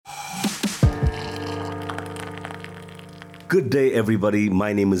Good day, everybody.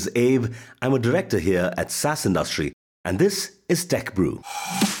 My name is Abe. I'm a director here at SaaS Industry, and this is Tech Brew.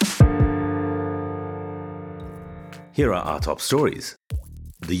 Here are our top stories.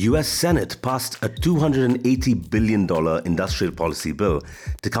 The US Senate passed a $280 billion industrial policy bill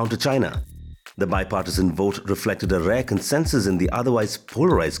to counter China. The bipartisan vote reflected a rare consensus in the otherwise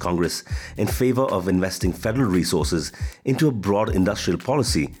polarized Congress in favor of investing federal resources into a broad industrial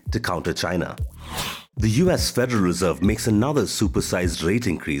policy to counter China. The US Federal Reserve makes another supersized rate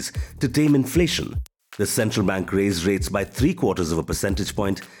increase to tame inflation. The central bank raised rates by 0.75 of a percentage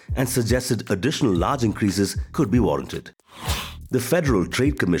point and suggested additional large increases could be warranted. The Federal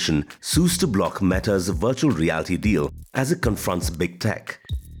Trade Commission sues to block Meta's virtual reality deal as it confronts big tech.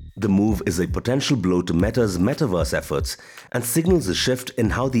 The move is a potential blow to Meta's metaverse efforts and signals a shift in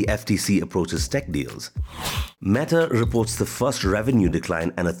how the FTC approaches tech deals. Meta reports the first revenue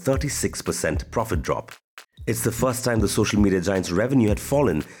decline and a 36% profit drop. It's the first time the social media giant's revenue had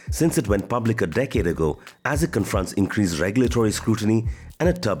fallen since it went public a decade ago as it confronts increased regulatory scrutiny and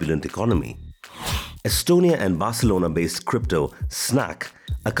a turbulent economy. Estonia and Barcelona-based crypto Snack,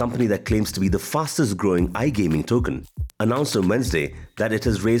 a company that claims to be the fastest growing iGaming token, announced on Wednesday that it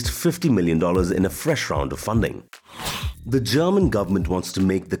has raised $50 million in a fresh round of funding. The German government wants to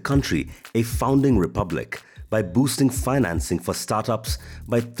make the country a founding republic by boosting financing for startups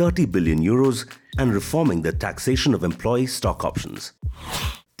by 30 billion euros and reforming the taxation of employee stock options.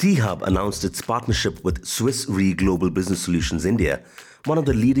 T-Hub announced its partnership with Swiss Re Global Business Solutions India, one of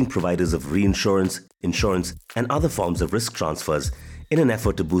the leading providers of reinsurance, insurance, and other forms of risk transfers in an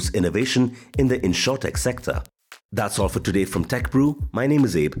effort to boost innovation in the insurtech sector. That's all for today from Tech Brew. My name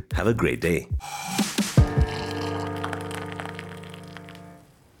is Abe. Have a great day.